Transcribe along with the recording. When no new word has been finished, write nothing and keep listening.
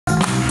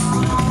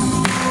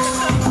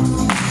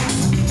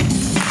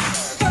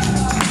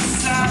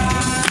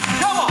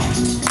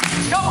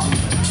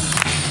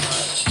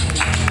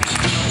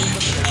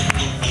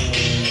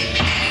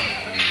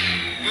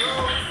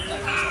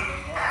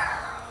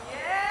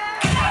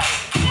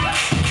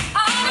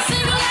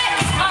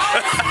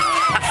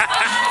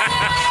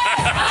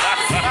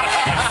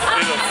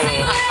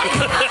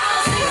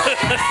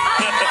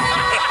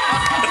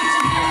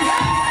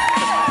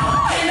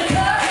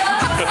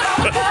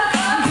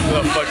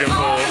fucking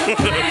fool.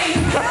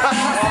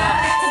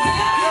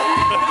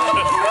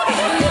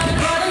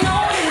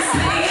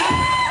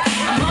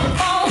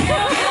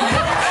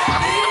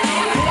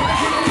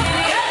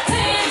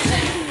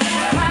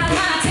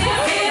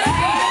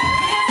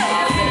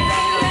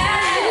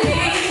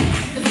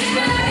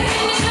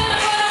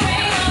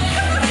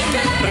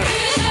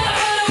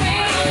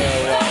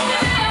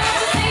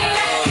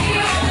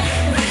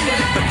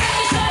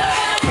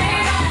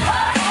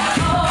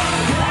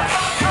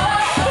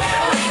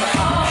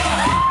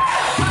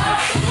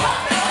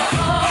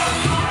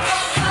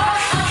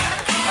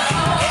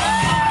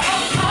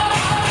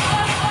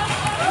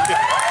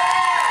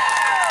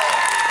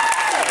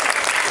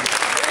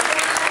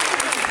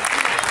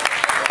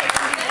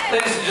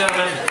 Ladies and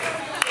gentlemen,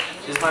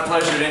 it's my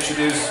pleasure to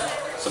introduce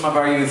some of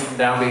our youth from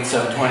Downbeat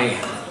 720.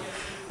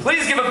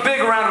 Please give a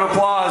big round of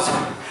applause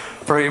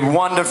for a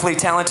wonderfully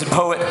talented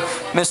poet,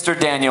 Mr.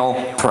 Daniel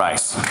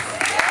Price.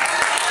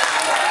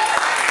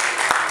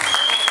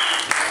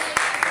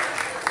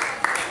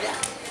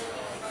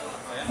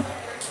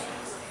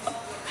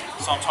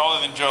 So I'm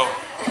taller than Joe.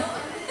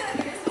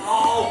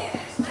 Oh!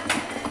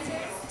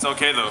 It's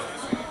okay though.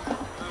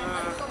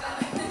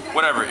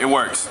 Whatever, it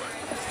works.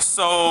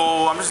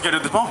 So I'm just gonna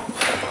do this poem.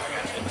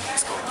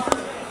 Let's go. Alright,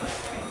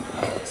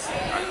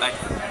 thank you.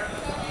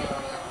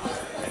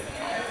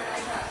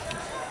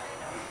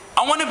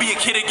 I want to be a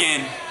kid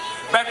again.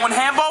 Back when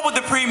handball was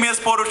the premier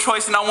sport of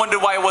choice and I wondered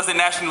why it wasn't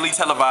nationally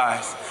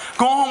televised.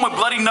 Going home with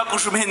bloody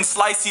knuckles from hitting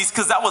slices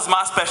because that was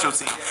my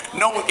specialty.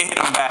 No one can hit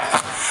them back.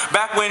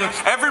 Back when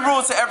every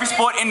rule to every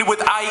sport ended with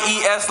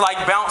IES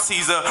like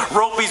bouncies or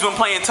ropies when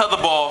playing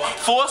tetherball.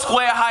 Four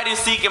square hide and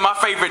seek and my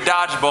favorite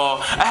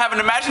dodgeball. I have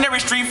an imaginary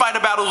Street Fighter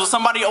battles where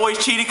somebody always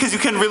cheated because you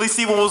couldn't really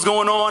see what was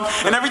going on.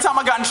 And every time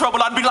I got in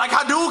trouble I'd be like,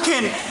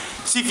 Hadouken!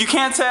 See, if you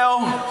can't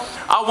tell,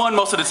 I won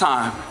most of the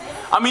time.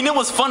 I mean, it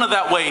was funner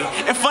that way.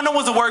 And funner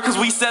was a word because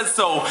we said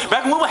so.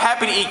 Back when we were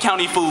happy to eat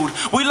county food.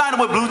 We lined up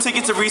with blue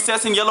tickets at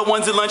recess and yellow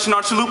ones at lunch, and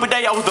on Chalupa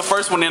Day, I was the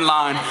first one in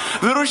line.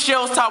 Little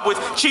shells topped with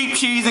cheap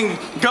cheese and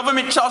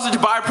government sausage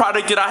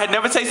byproduct that I had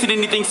never tasted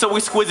anything so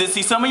exquisite.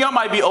 See, some of y'all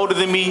might be older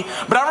than me,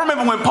 but I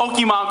remember when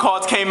Pokemon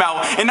cards came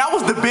out, and that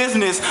was the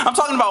business. I'm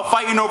talking about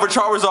fighting over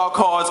Charizard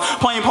cards,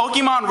 playing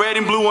Pokemon Red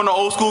and Blue on the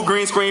old school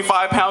green screen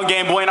 5-pound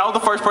Game Boy, and I was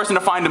the first person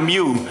to find a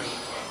Mew.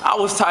 I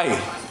was tight.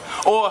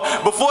 Or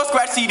before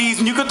scratch CDs,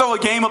 when you could throw a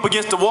game up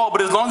against the wall,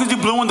 but as long as you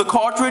blew in the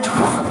cartridge,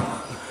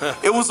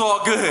 it was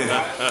all good.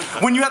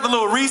 When you had the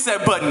little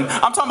reset button,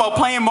 I'm talking about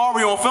playing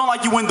Mario and feeling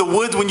like you in the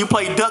woods when you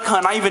played Duck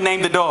Hunt. I even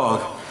named the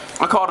dog.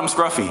 I called him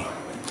Scruffy.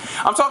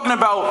 I'm talking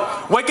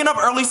about waking up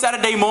early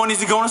Saturday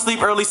mornings and going to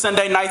sleep early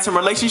Sunday nights, and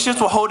relationships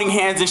with holding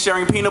hands and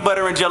sharing peanut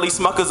butter and jelly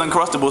Smucker's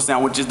Uncrustable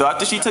sandwiches. Though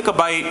after she took a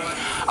bite,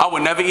 I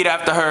would never eat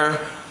after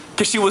her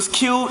because she was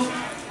cute,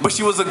 but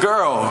she was a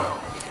girl.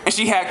 And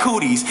she had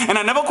cooties. And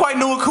I never quite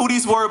knew what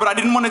cooties were, but I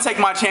didn't want to take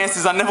my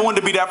chances. I never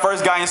wanted to be that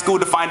first guy in school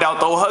to find out,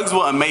 though hugs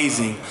were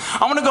amazing.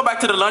 I want to go back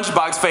to the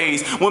lunchbox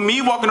phase, when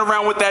me walking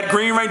around with that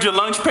Green Ranger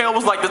lunch pail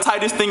was like the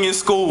tightest thing in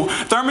school.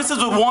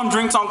 Thermoses with warm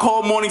drinks on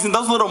cold mornings, and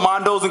those little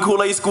Mondos and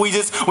Kool-Aid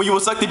squeezes when you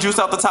would suck the juice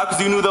out the top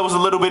because you knew there was a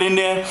little bit in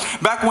there.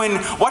 Back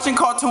when watching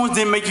cartoons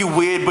didn't make you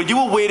weird, but you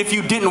were weird if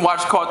you didn't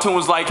watch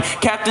cartoons like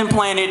Captain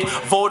Planet,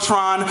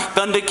 Voltron,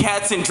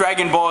 Thundercats, and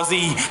Dragon Ball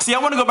Z. See, I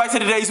want to go back to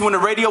the days when the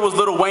radio was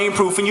Lil Wayne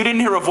proof and you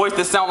didn't hear a voice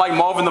that sounded like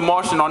Marvin the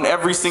Martian on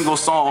every single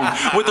song.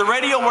 With the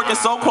radio working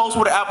so close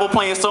with Apple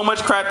playing so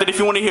much crap that if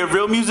you want to hear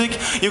real music,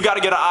 you got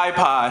to get an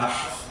iPod.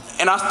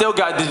 And I still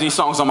got Disney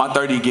songs on my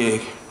 30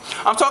 gig.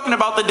 I'm talking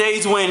about the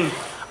days when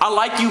I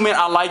like you meant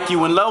I like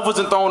you, and love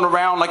wasn't thrown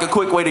around like a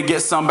quick way to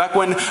get some. Back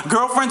when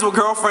girlfriends were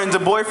girlfriends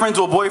and boyfriends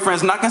were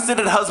boyfriends, not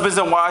considered husbands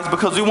and wives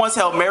because we once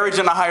held marriage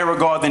in a higher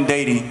regard than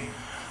dating.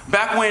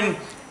 Back when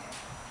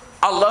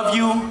I love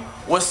you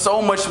was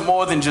so much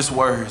more than just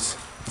words.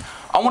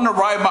 I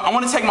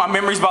want to take my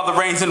memories by the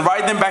reins and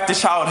ride them back to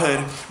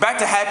childhood, back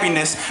to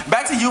happiness,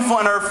 back to youthful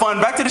and earth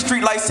fun, back to the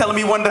street lights telling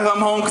me when to come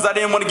home because I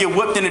didn't want to get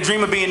whipped in a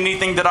dream of being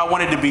anything that I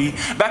wanted to be.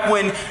 Back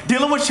when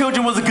dealing with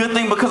children was a good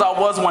thing because I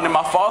was one and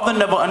my father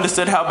never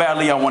understood how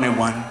badly I wanted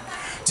one.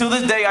 Till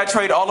this day, I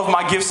trade all of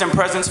my gifts and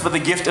presents for the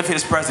gift of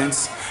his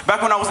presence.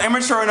 Back when I was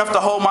immature enough to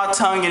hold my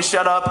tongue and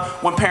shut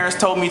up when parents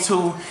told me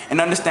to,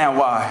 and understand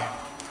why.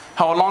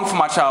 How I long for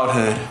my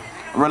childhood,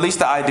 release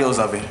the ideals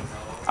of it.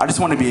 I just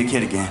want to be a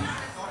kid again.